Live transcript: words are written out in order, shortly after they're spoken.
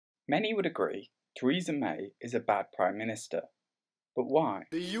Many would agree Theresa May is a bad Prime Minister. But why?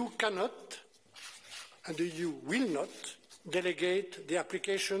 The EU cannot, and the EU will not, delegate the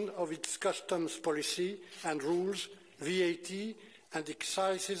application of its customs policy and rules, VAT and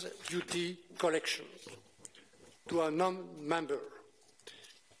excise duty collection to a non-member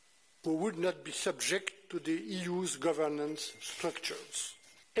who would not be subject to the EU's governance structures.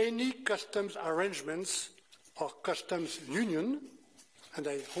 Any customs arrangements or customs union, and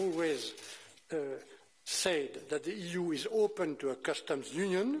I always said that the EU is open to a customs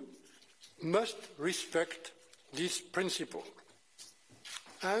union, must respect this principle.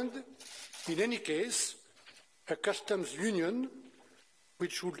 And in any case, a customs union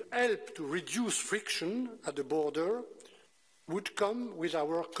which would help to reduce friction at the border would come with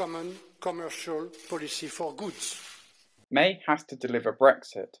our common commercial policy for goods. May has to deliver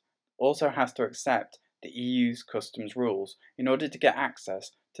Brexit, also has to accept the EU's customs rules in order to get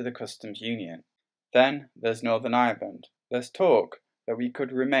access to the customs union. Then there's Northern Ireland. There's talk that we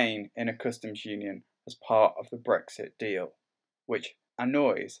could remain in a customs union as part of the Brexit deal, which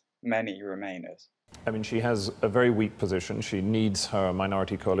annoys many Remainers. I mean, she has a very weak position. She needs her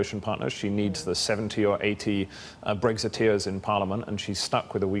minority coalition partners. She needs the 70 or 80 Brexiteers in Parliament, and she's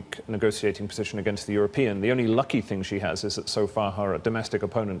stuck with a weak negotiating position against the European. The only lucky thing she has is that so far her domestic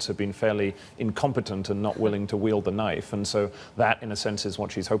opponents have been fairly incompetent and not willing to wield the knife, and so that, in a sense, is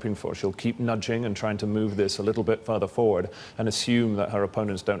what she's hoping for. She'll keep nudging and trying to move this a little bit further forward and assume that her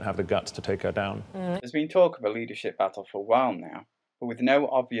opponents don't have the guts to take her down. There's been talk of a leadership battle for a while now, but with no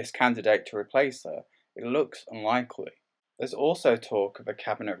obvious candidate to replace her, it looks unlikely. There's also talk of a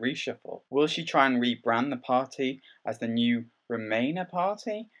cabinet reshuffle. Will she try and rebrand the party as the new Remainer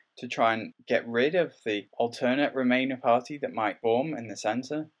party to try and get rid of the alternate Remainer party that might form in the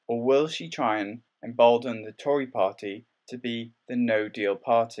centre? Or will she try and embolden the Tory party to be the no-deal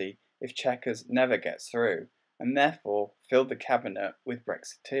party if Chequers never gets through, and therefore fill the cabinet with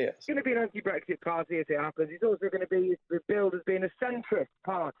Brexiteers? It's going to be an anti-Brexit party as it happens. It's also going to be billed as being a centrist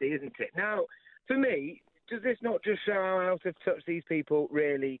party, isn't it? Now, for me, does this not just show how out of touch these people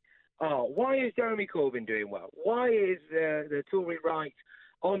really are? Why is Jeremy Corbyn doing well? Why is the Tory right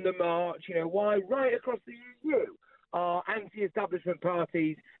on the march? You know, why right across the EU are anti-establishment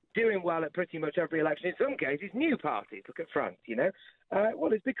parties doing well at pretty much every election? In some cases, new parties. Look at France, you know.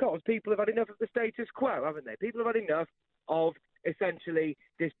 Well, it's because people have had enough of the status quo, haven't they? People have had enough of essentially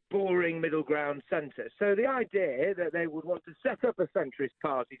this boring middle ground centre. So the idea that they would want to set up a centrist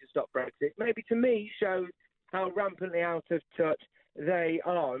party to stop Brexit maybe to me shows how rampantly out of touch they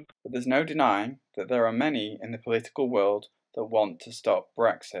are. But there's no denying that there are many in the political world that want to stop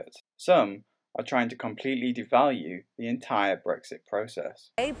Brexit. Some are trying to completely devalue the entire Brexit process.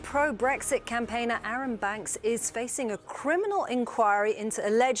 A pro-Brexit campaigner, Aaron Banks, is facing a criminal inquiry into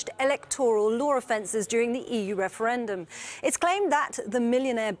alleged electoral law offences during the EU referendum. It's claimed that the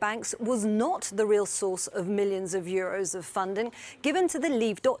millionaire Banks was not the real source of millions of euros of funding given to the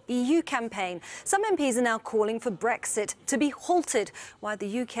Leave.eu campaign. Some MPs are now calling for Brexit to be halted while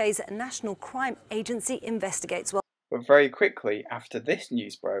the UK's National Crime Agency investigates. But very quickly after this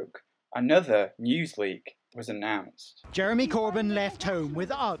news broke, another news leak was announced. Jeremy Corbyn left home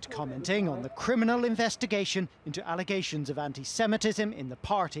without commenting on the criminal investigation into allegations of anti-Semitism in the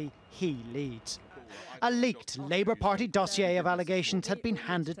party he leads. A leaked Labour Party dossier of allegations had been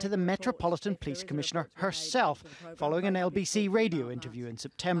handed to the Metropolitan Police Commissioner herself following an LBC radio interview in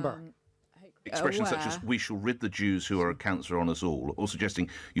September. Expressions such as "we shall rid the Jews who are a cancer on us all," or suggesting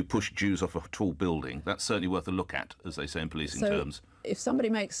you push Jews off a tall building, that's certainly worth a look at, as they say in policing terms. If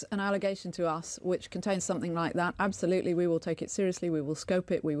somebody makes an allegation to us which contains something like that, absolutely we will take it seriously, we will scope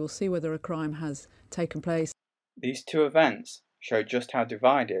it, we will see whether a crime has taken place. These two events show just how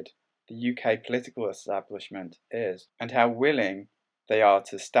divided the UK political establishment is and how willing they are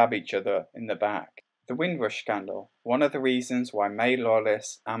to stab each other in the back. The Windrush scandal, one of the reasons why May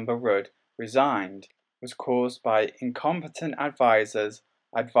loyalist Amber Rudd resigned, was caused by incompetent advisors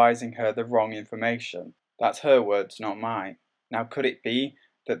advising her the wrong information. That's her words, not mine. Now, could it be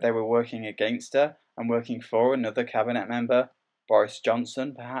that they were working against her and working for another cabinet member, Boris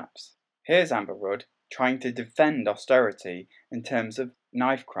Johnson perhaps? Here's Amber Rudd trying to defend austerity in terms of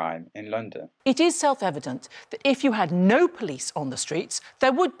knife crime in London. It is self-evident that if you had no police on the streets,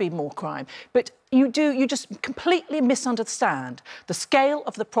 there would be more crime. But you just completely misunderstand the scale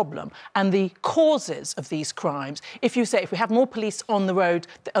of the problem and the causes of these crimes. If you say if we have more police on the road,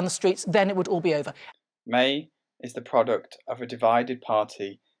 on the streets, then it would all be over. May is the product of a divided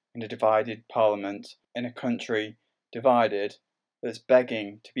party in a divided parliament in a country divided that's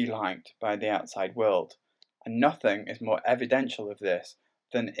begging to be liked by the outside world. And nothing is more evidential of this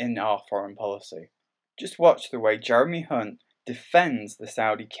than in our foreign policy. Just watch the way Jeremy Hunt defends the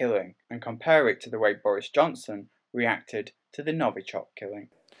Saudi killing and compare it to the way Boris Johnson reacted to the Novichock killing.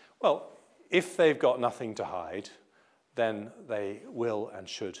 Well, if they've got nothing to hide, then they will and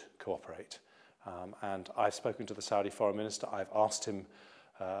should cooperate. And I've spoken to the Saudi Foreign Minister. I've asked him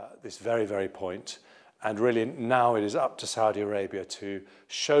this very, very point. And really now it is up to Saudi Arabia to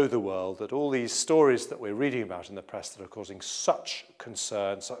show the world that all these stories that we're reading about in the press that are causing such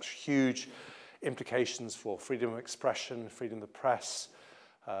concern, such huge implications for freedom of expression, freedom of the press,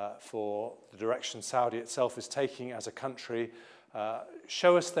 for the direction Saudi itself is taking as a country,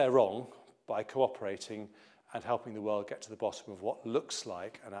 show us they're wrong by cooperating and helping the world get to the bottom of what looks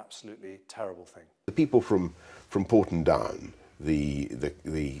like an absolutely terrible thing. The people from Porton Down, the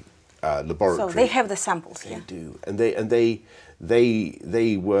laboratory. So they have the samples. They do, and they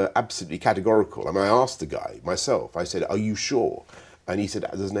were absolutely categorical. I mean, I asked the guy myself. I said, "Are you sure?" And he said,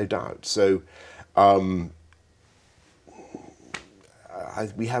 "There's no doubt." So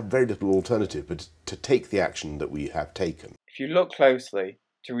we have very little alternative but to take the action that we have taken. If you look closely,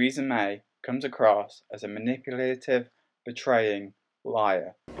 Theresa May comes across as a manipulative, betraying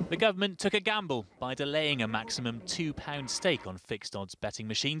liar. The government took a gamble by delaying a maximum £2 stake on fixed odds betting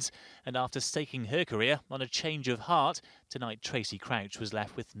machines, and after staking her career on a change of heart, tonight Tracy Crouch was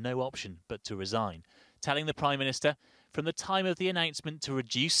left with no option but to resign, telling the Prime Minister, from the time of the announcement to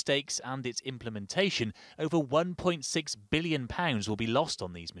reduce stakes and its implementation, over £1.6 billion will be lost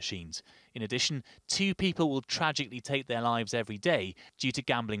on these machines. In addition, 2 people will tragically take their lives every day due to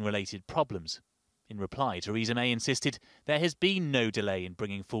gambling-related problems. In reply, Theresa May insisted there has been no delay in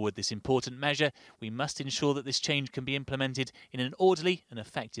bringing forward this important measure. We must ensure that this change can be implemented in an orderly and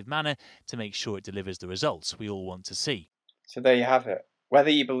effective manner to make sure it delivers the results we all want to see. So there you have it. Whether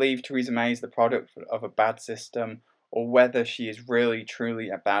you believe Theresa May is the product of a bad system or whether she is really truly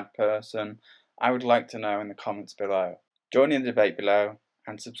a bad person, I would like to know in the comments below. Join in the debate below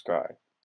and subscribe.